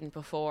I didn't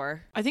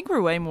before. I think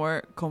we're way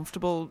more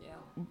comfortable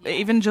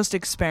even just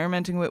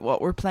experimenting with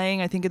what we're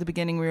playing. I think at the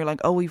beginning we were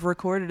like, oh, we've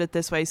recorded it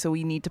this way, so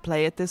we need to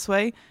play it this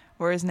way.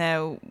 Whereas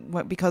now,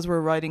 because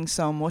we're writing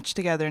so much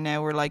together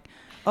now, we're like,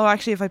 oh,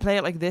 actually, if I play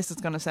it like this,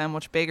 it's going to sound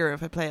much bigger.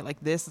 If I play it like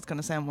this, it's going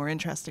to sound more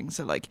interesting.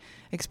 So like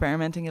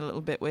experimenting a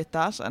little bit with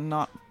that and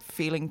not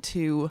feeling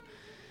too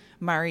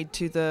married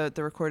to the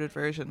recorded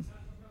version.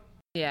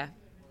 Yeah.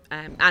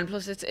 And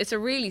plus it's a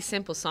really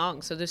simple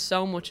song, so there's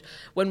so much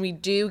when we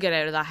do get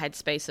out of that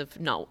headspace of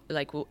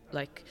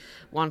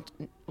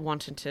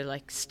wanting to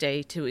like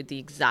stay to the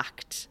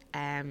exact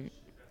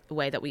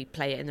way that we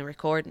play it in the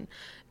recording.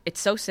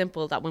 It's so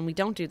simple that when we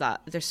don't do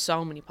that, there's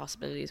so many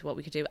possibilities of what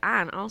we could do.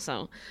 And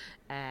also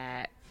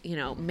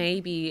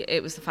maybe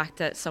it was the fact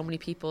that so many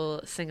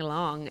people sing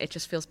along, it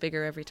just feels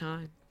bigger every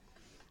time.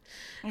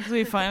 Because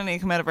we finally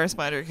come out of our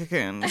spider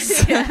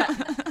cocoons.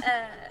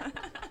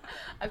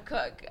 I've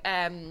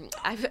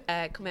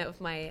come out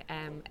of my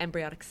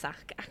embryonic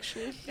sac,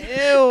 actually.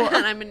 Ew.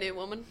 And I'm a new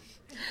woman.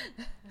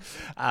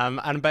 And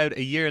about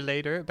a year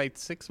later, about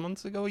 6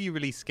 months ago, you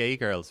released Gay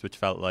Girls, which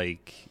felt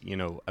like,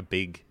 a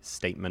big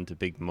statement, a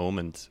big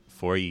moment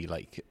for you.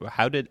 Like,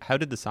 how did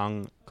the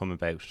song come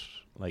about?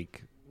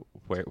 Like,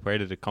 where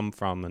did it come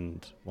from,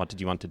 and what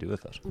did you want to do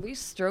with it? We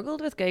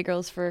struggled with Gay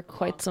Girls for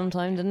quite some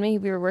time, didn't we?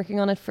 We were working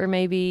on it for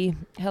maybe...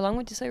 How long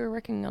would you say we were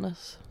working on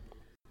it?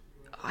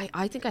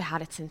 I think I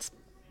had it since...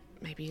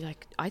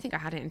 I think I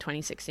had it in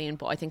 2016,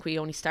 but I think we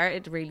only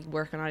started really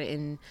working on it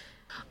in,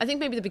 I think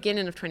maybe the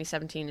beginning of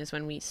 2017 is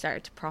when we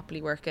started to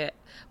properly work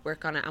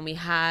on it, and we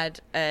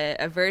had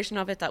a version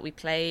of it that we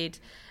played.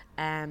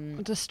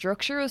 The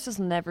structure was just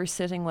never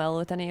sitting well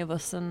with any of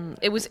us, and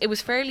it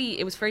was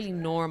fairly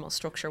normal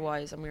structure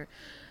wise, and we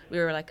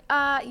were like,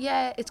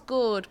 yeah, it's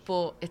good,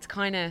 but it's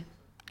kind of.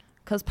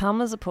 Because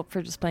Pamela's a pup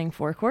for just playing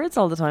 4 chords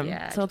all the time,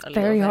 so it's I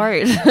very love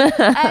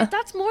hard.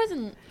 That's more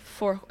than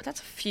 4. That's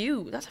a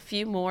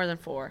few more than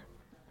 4.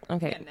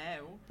 Okay.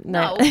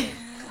 No. It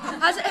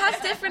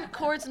has different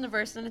chords in the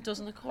verse than it does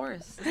in the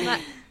chorus. Isn't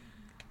that?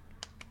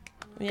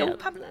 Yeah. Go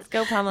Pamela.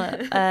 Go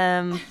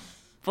Pamela.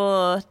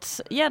 But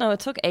yeah, no, it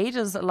took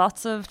ages.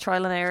 Lots of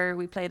trial and error.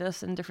 We played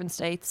it in different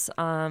states.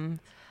 I'm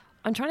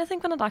trying to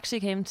think when it actually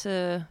came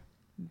to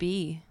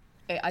be.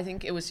 I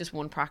think it was just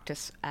one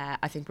practice.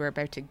 I think we were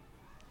about to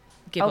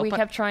give up. We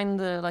kept trying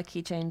the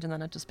key change, and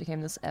then it just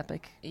became this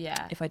epic.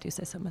 Yeah, if I do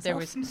say so myself. There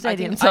was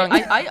stadium song.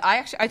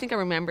 I think I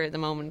remember the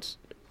moment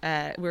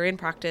we were in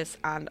practice,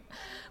 and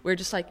we were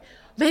just like,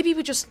 maybe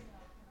we just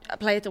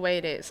play it the way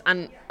it is,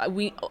 and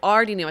we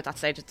already knew at that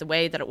stage that the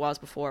way that it was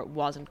before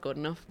wasn't good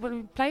enough. Well,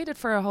 we played it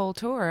for a whole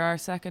tour, our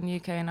second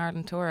UK and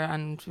Ireland tour,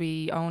 and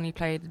we only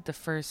played the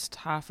first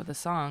half of the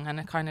song, and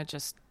it kind of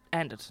just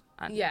ended.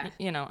 And,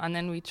 and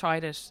then we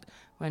tried it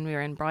when we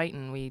were in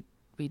Brighton. We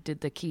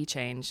did the key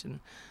change, and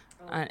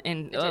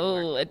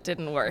it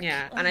didn't work.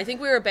 Yeah, and I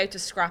think we were about to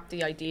scrap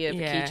the idea of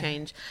the key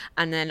change,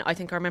 and then I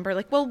think I remember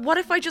like, well, what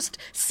if I just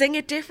sing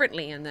it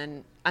differently, and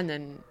then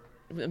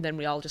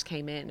we all just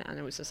came in, and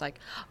it was just like,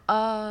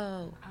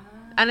 and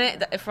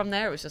from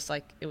there it was just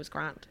like, it was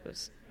grand. It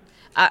was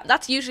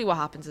that's usually what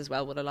happens as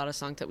well with a lot of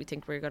songs that we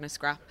think we're going to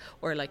scrap,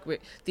 or like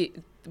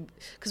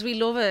because we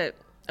love a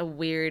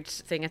weird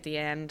thing at the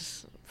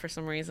end for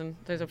some reason.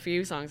 There's a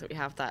few songs that we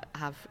have that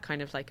have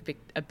kind of like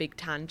a big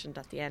tangent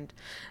at the end,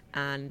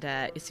 and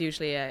it's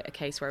usually a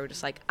case where we're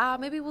just like,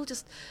 maybe we'll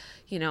just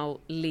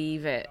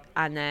leave it,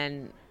 and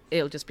then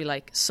it'll just be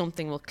like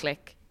something will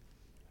click,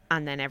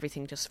 and then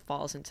everything just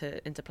falls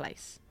into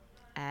place.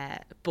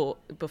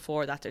 But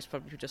before that, there's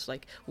probably just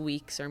like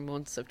weeks or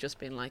months of just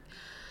being like,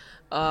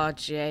 oh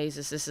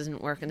Jesus, this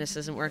isn't working,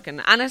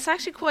 and it's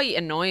actually quite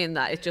annoying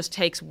that it just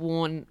takes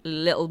one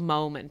little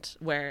moment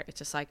where it's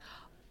just like,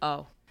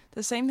 oh.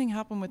 The same thing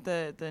happened with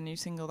the new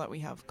single that we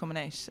have coming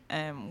out.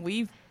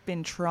 We've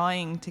been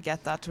trying to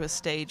get that to a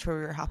stage where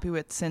we were happy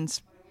with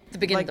since the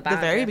beginning of the band,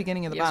 the very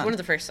beginning of the band. It was one of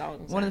the first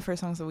songs. One of the first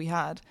songs that we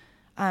had,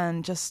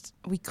 and just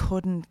we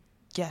couldn't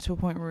get to a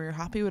point where we were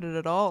happy with it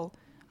at all.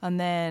 And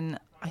then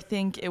I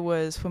think it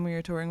was when we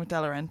were touring with De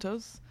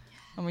Laurentiis,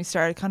 and we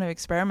started kind of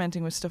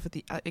experimenting with stuff at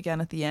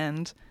the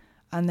end,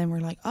 and then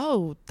we're like,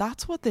 oh,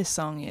 that's what this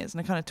song is,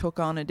 and it kind of took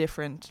on a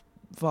different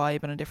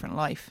vibe and a different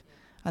life.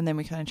 And then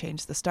we kind of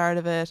changed the start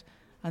of it,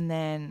 and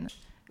then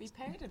we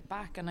pared it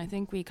back, and I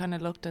think we kind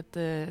of looked at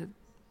the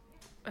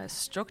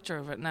structure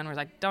of it, and then we're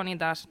like, don't need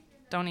that,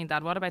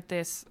 what about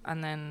this?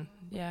 And then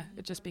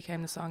it just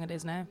became the song it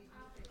is now.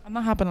 And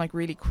that happened like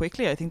really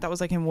quickly. I think that was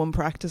like in one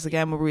practice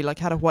again, where we like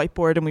had a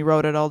whiteboard and we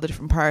wrote out all the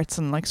different parts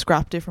and like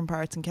scrapped different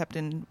parts and kept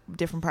in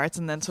different parts,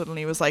 and then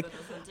suddenly it was like,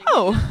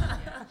 oh.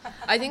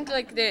 I think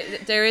like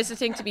there is a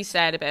thing to be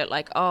said about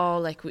like, oh,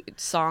 like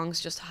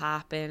songs just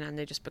happen and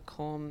they just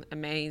become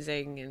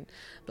amazing and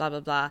blah blah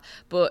blah,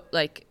 but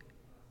like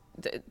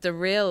the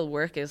real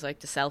work is like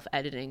the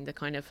self-editing, the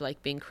kind of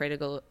like being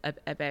critical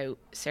about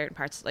certain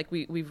parts. Like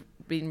we've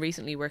been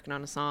recently working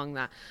on a song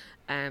that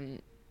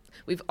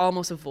we've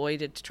almost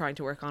avoided trying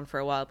to work on for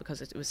a while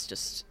because it was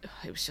just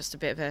a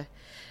bit of a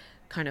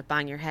kind of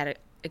bang your head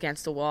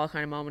against the wall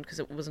kind of moment because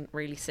it wasn't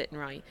really sitting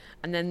right.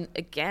 And then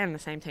again the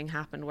same thing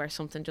happened where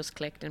something just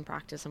clicked in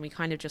practice and we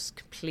kind of just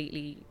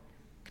completely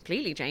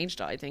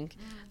changed it, I think.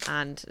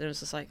 And it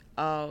was just like,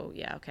 oh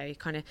yeah, okay,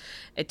 kind of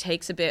it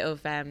takes a bit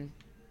of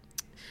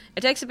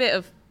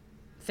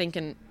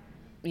thinking,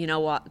 you know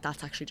what,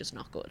 that's actually just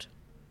not good,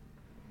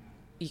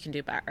 you can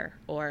do better,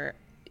 or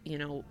you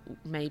know,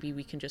 maybe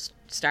we can just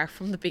start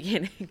from the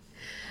beginning.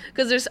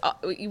 Because there's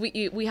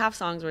we have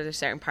songs where there's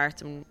certain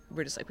parts and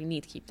we're just like, we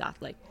need to keep that,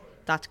 like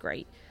that's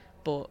great,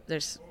 but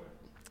there's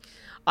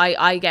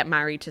I get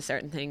married to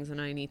certain things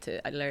and I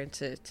learn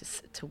to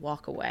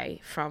walk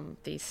away from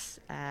these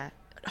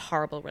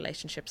horrible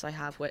relationships I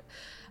have with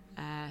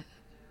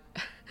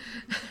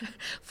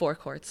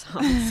 4-chord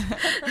songs.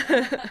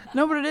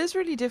 No, but it is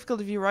really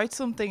difficult if you write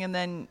something and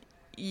then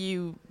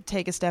you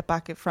take a step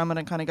back from it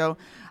and kind of go,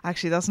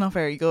 actually that's not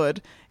very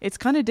good. It's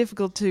kind of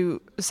difficult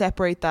to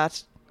separate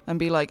that and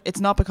be like, it's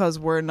not because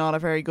we're not a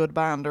very good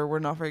band or we're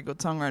not very good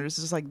songwriters, it's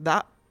just like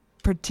that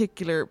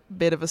particular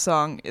bit of a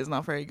song is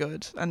not very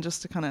good, and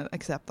just to kind of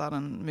accept that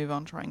and move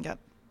on, try and get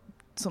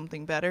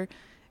something better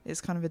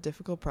is kind of a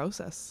difficult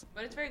process.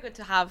 But it's very good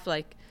to have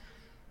like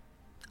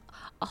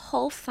a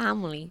whole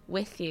family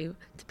with you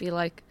to be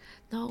like,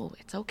 no,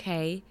 it's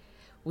okay,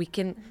 we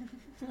can.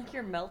 Like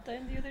your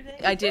meltdown the other day?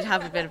 I did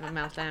have a bit of a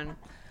meltdown.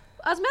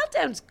 As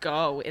meltdowns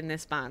go in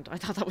this band, I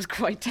thought that was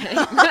quite tame.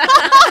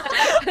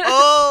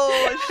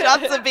 Oh,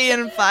 shots are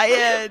being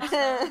fired.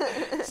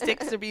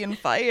 Sticks are being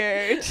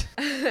fired.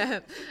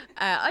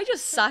 I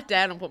just sat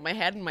down and put my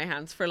head in my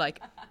hands for like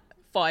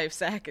 5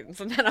 seconds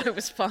and then I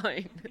was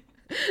fine.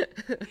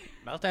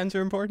 Meltdowns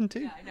are important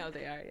too. Yeah, I know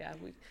they are, yeah.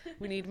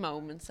 We need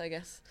moments, I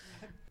guess.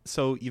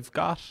 So you've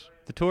got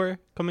the tour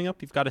coming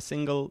up, you've got a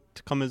single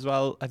to come as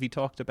well. Have you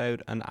talked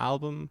about an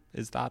album?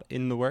 Is that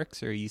in the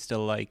works, or are you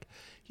still like,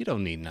 you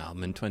don't need an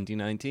album in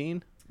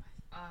 2019?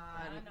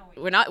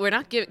 We're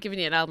not giving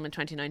you an album in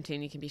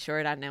 2019, you can be sure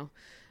of that now.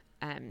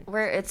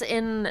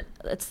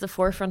 It's the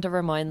forefront of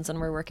our minds and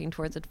we're working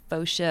towards it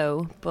faux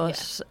show,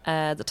 but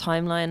the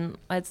timeline,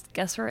 I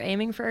guess we're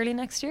aiming for early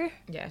next year.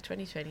 Yeah,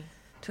 2020.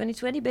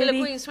 2020, baby.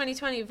 Pillow Queens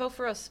 2020, vote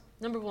for us.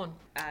 Number 1.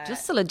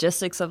 Just the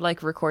logistics of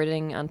like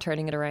recording and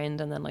turning it around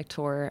and then like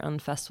tour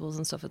and festivals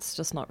and stuff, it's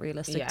just not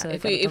realistic. Yeah, to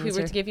if we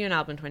were to give you an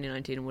album in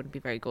 2019, it wouldn't be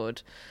very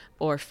good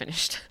or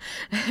finished.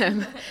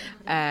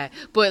 But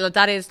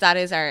that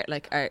is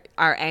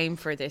our aim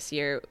for this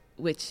year,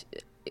 which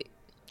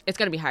it's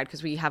going to be hard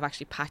because we have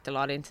actually packed a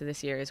lot into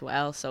this year as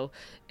well, so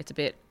it's a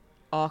bit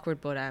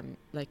awkward, but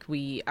like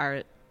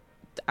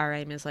our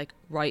aim is like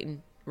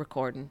writing,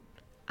 recording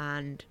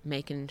and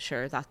making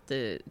sure that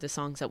the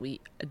songs that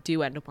we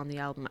do end up on the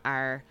album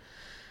are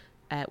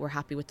we're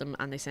happy with them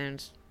and they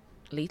sound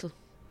lethal.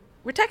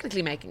 We're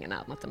technically making an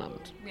album at the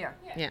moment. We are.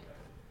 Yeah.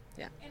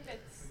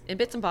 In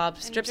bits and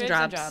bobs, drips and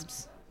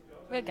drabs.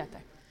 We'll get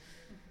there.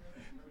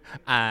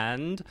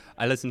 And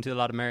I listen to a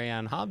lot of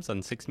Marianne Hobbs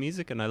on Six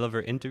Music, and I love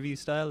her interview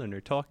style and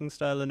her talking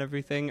style and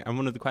everything. And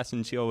one of the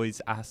questions she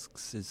always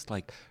asks is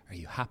like, are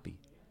you happy?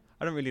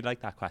 I don't really like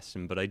that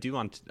question, but I did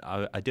want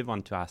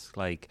to ask,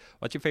 like,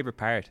 what's your favourite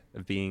part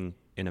of being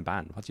in a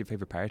band? What's your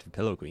favourite part of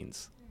Pillow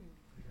Queens?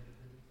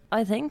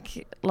 I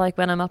think like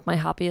when I'm at my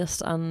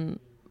happiest and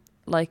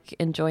like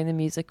enjoying the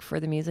music for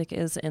the music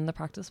is in the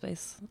practice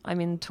space. I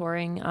mean,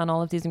 touring and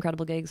all of these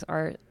incredible gigs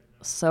are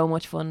so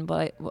much fun,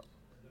 but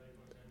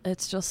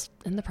it's just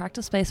in the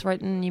practice space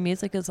writing new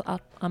music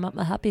I'm at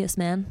my happiest,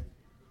 man.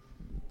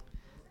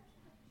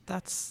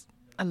 That's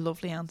a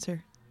lovely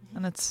answer.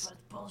 and it's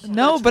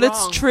But but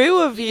it's it's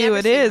true of you. never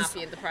It seem is.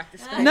 happy in the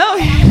practice. No.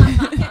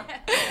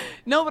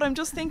 No, but I'm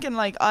just thinking,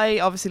 like, I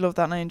obviously love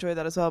that and I enjoy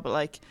that as well, but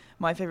like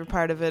my favorite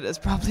part of it is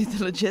probably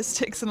the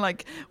logistics, and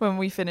like when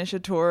we finish a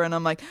tour and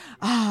I'm like,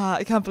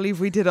 I can't believe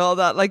we did all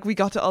that, like we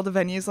got to all the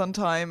venues on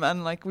time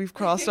and like we've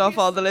crossed off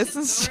all the lists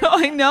and stuff.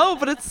 I know,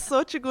 but it's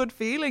such a good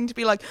feeling to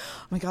be like,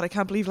 oh my god, I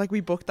can't believe like we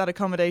booked that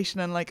accommodation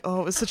and like,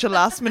 oh, it was such a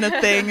last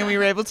minute thing and we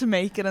were able to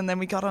make it, and then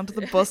we got onto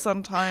the bus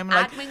on time,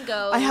 like Admin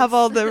goes. I have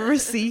all the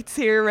receipts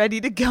here ready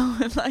to go,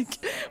 and like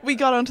we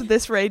got onto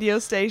this radio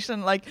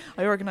station, like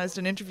I organised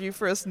an interview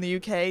for us in the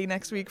UK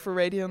next week for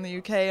radio in the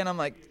UK, and I'm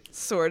like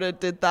sort of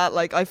did that,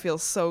 like I feel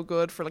so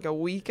good for like a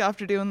week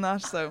after doing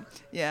that. So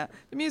yeah,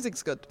 the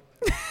music's good.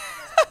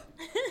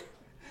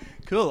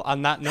 Cool.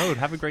 On that note,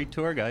 have a great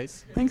tour,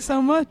 guys. Thanks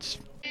so much.